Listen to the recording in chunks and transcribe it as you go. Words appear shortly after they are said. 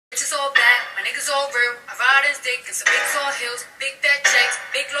Niggas all real, I ride and stick in some big tall hills, big fat checks,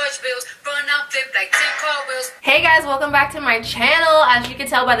 big large bills, run out flip like 10 car wheels. Hey guys, welcome back to my channel. As you can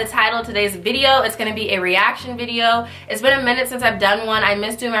tell by the title of today's video, it's gonna be a reaction video. It's been a minute since I've done one. I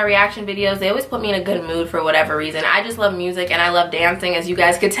miss doing my reaction videos. They always put me in a good mood for whatever reason. I just love music and I love dancing, as you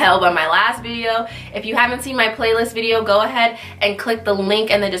guys could tell by my last video. If you haven't seen my playlist video, go ahead and click the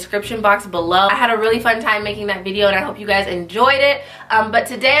link in the description box below. I had a really fun time making that video and I hope you guys enjoyed it. But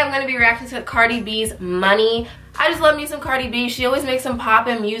today I'm gonna be reacting to Cardi B's Money. I just love me some Cardi B. She always makes some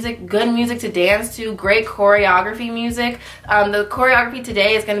poppin' music, good music to dance to, great choreography music. The choreography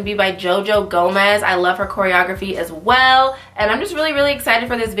today is going to be by Jojo Gomez. I love her choreography as well. And I'm just really excited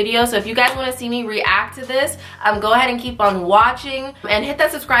for this video. So if you guys want to see me react to this, go ahead and keep on watching. And hit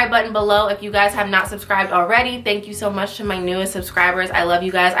that subscribe button below if you guys have not subscribed already. Thank you so much to my newest subscribers. I love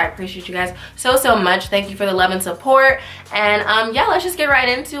you guys. I appreciate you guys so much. Thank you for the love and support. And yeah, let's just get right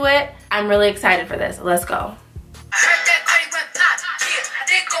into it. I'm really excited for this. Let's go.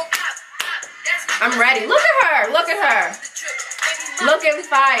 I'm ready. Look at her. Look at her. Looking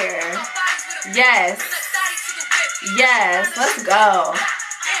fire. Yes. Yes. Let's go.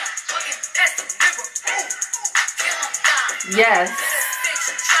 Yes.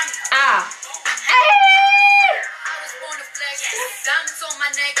 Ah.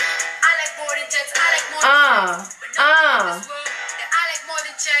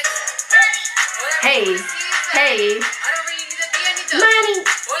 Hey. Hey. Money. Ooh.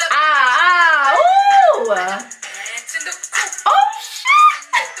 Oh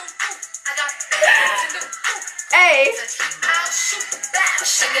shit. Hey.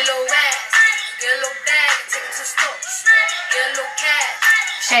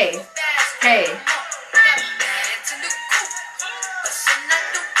 Hey. Hey.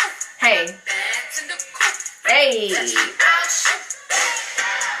 Hey. Hey.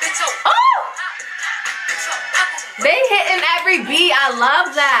 Oh! They hitting every beat. I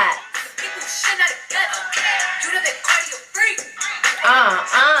love that.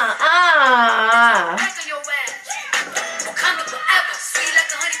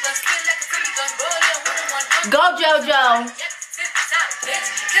 Go Jojo.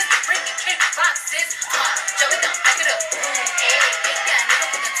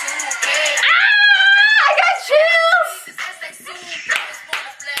 I got chills.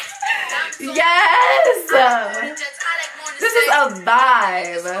 Yes. This is a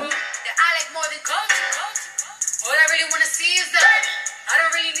vibe. All I really wanna see is the. I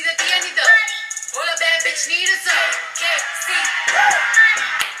don't really need a D, I need the. All a bad bitch need is a KC.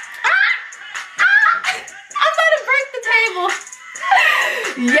 I'm about to break the table.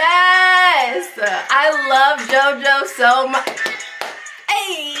 Yes, I love JoJo so much.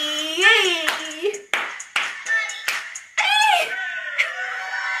 Hey, hey.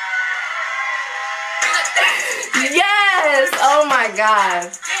 Yes! Oh my god.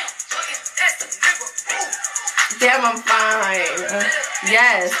 Damn, I'm fine.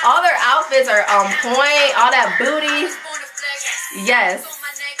 Yes. All their outfits are on point. All that booty. Yes.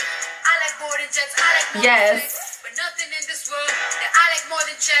 Yes.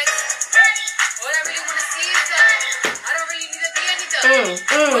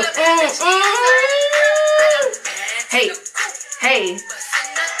 Hey. Hey.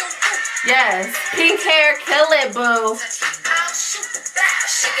 Yes. Pink hair, kill it, boo.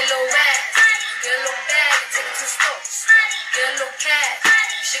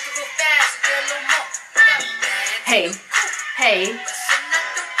 Hey. Hey.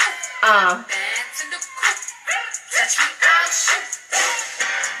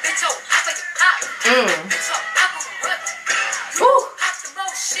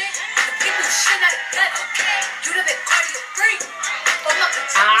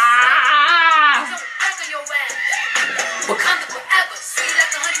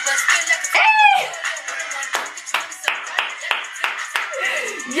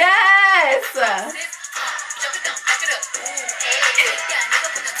 Yes!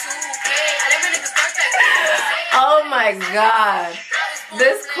 Oh my god.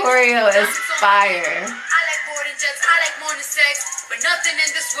 This choreo is fire. But nothing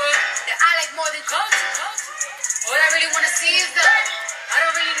in this world that I like more than culture. All I really wanna see is the. I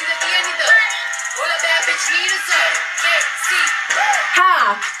don't really need to be any the. All a bad bitch need is a KC.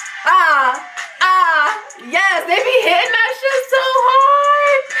 Ha! Yes, they be hitting that shit so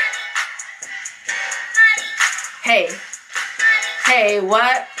hard. Hey. Hey,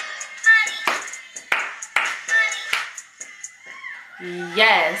 what?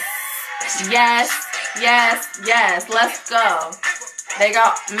 Yes. Yes. Yes. Yes. Let's go. They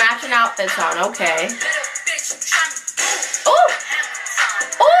got matching outfits on. Okay. Ooh.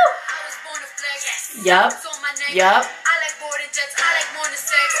 Ooh. Yup. Yup.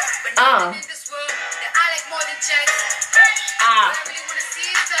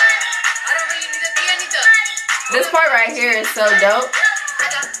 This part right here is so dope.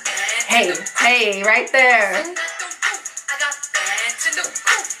 Hey, hey, right there.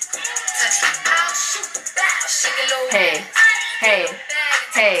 Hey, hey,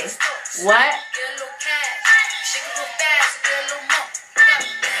 hey. What?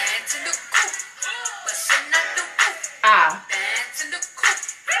 Ah.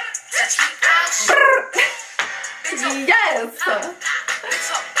 Yes.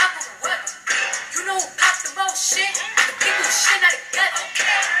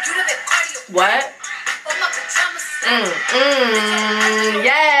 What?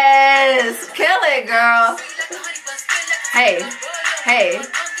 Yes. Kill it, girl. Hey, hey,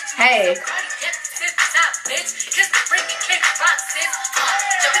 hey.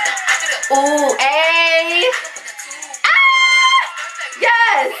 Ooh, hey. Ah!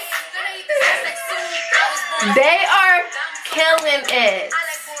 Yes. They are killing it.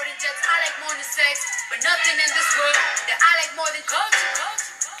 But nothing in this world that I like more than culture.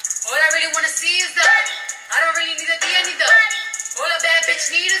 All I really wanna see is the. I don't really need a D, I need the. All a bad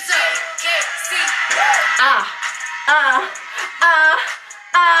bitch need is a KC.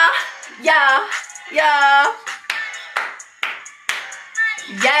 Yeah, yeah.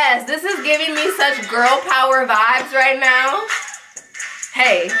 Yes, this is giving me such girl power vibes right now.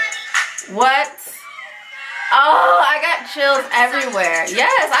 Hey, what? Oh, I got chills everywhere.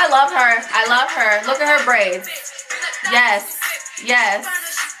 Yes, I love her. I love her. Look at her braids. Yes, yes.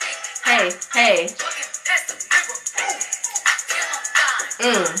 Hey, hey.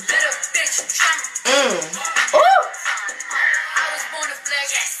 Ooh.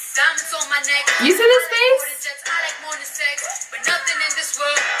 You see this face?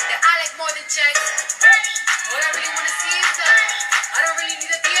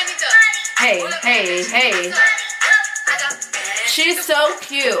 Hey, hey, hey. She's so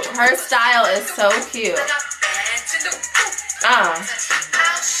cute. Her style is so cute.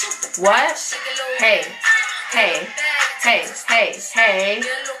 What? Hey, hey, hey, hey, hey.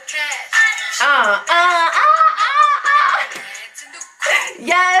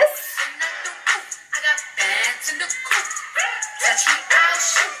 Yes.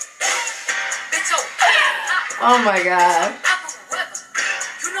 Oh my God.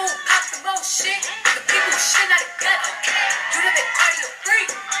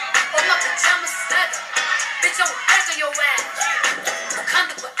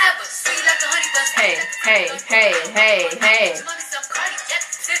 Hey, hey, hey, hey, hey.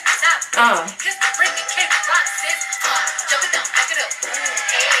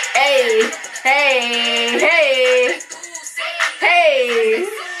 Hey, hey, hey, hey.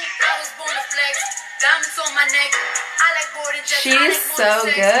 She's so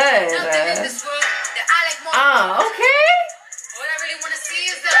good. Okay.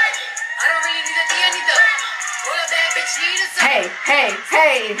 Hey, hey,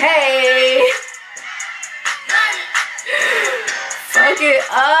 hey, hey. Fuck it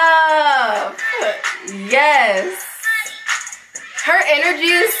up. Yes. Her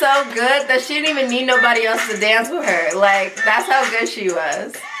energy is so good that she didn't even need nobody else to dance with her. Like, that's how good she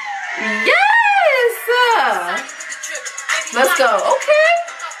was. Yes. Let's go. Okay.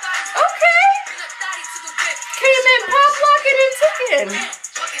 Okay. Came in pop locking and ticking.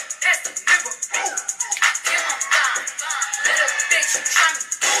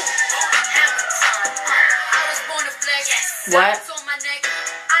 What?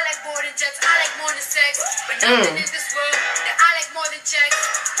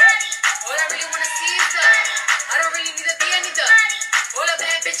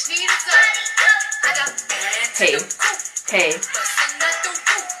 Hey, hey.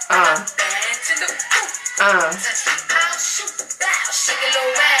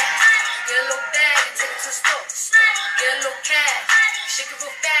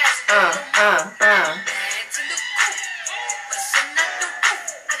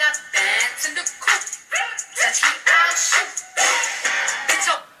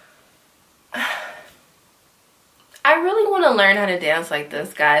 I really want to learn how to dance like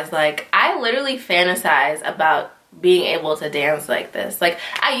this, guys. Like, I literally fantasize about being able to dance like this. Like,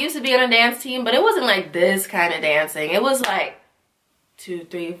 I used to be on a dance team, but it wasn't like this kind of dancing. It was like 2,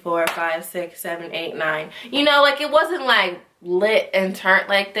 3, 4, 5, 6, 7, 8, 9. You know, like, it wasn't like lit and turned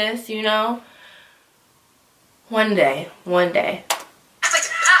like this, you know. One day.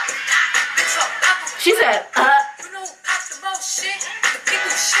 She said,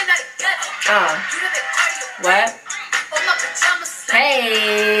 what?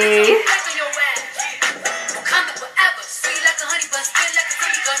 Hey.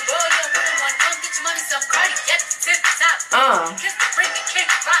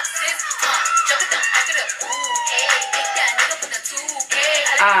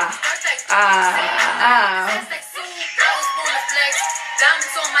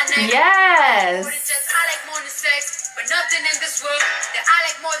 Yes.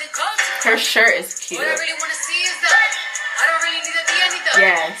 Her shirt is cute.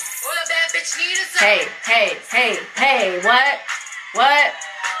 Yes. Hey, hey, hey, hey, what? What?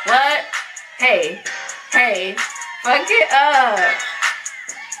 What? Hey, hey, fuck it up.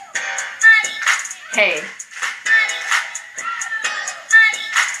 Hey.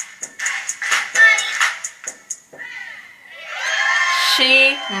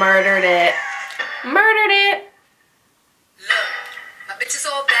 She murdered it. Murdered it. Look, my bitch is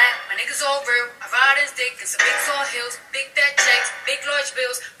all black, my niggas all real. I ride his dick in some big tall hills, big fat checks, big large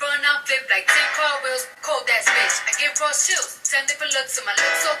bills, run out flip like 10 car wheels. Cold ass bitch, I give raw chills. 10 different looks, and my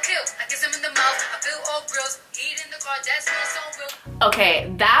looks so kill. I kiss him in the mouth, I feel all grills. Heat in the car, that smells so real.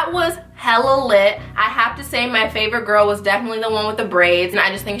 Okay, that was hella lit. I have to say my favorite girl was definitely the one with the braids, and I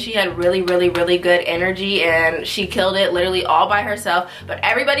just think she had really good energy, and she killed it literally all by herself. But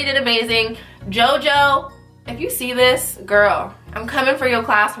everybody did amazing. Jojo, if you see this, girl, I'm coming for your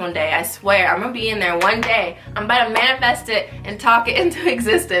class one day. I swear, I'm gonna be in there one day. I'm about to manifest it and talk it into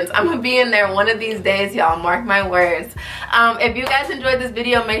existence. I'm gonna be in there one of these days, y'all. Mark my words. If you guys enjoyed this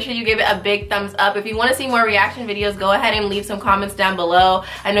video, make sure you give it a big thumbs up. If you want to see more reaction videos, go ahead and leave some comments down below.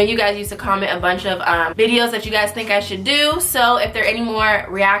 I know you guys used to comment a bunch of videos that you guys think I should do. So if there are any more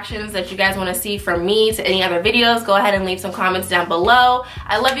reactions that you guys want to see from me to any other videos, go ahead and leave some comments down below.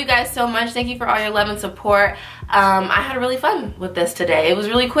 I love you guys so much. Thank you for all your love and support. I had really fun with this today. It was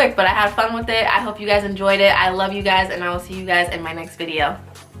really quick, but I had fun with it. I hope you guys enjoyed it. I love you guys, and I will see you guys in my next video.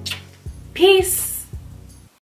 Peace.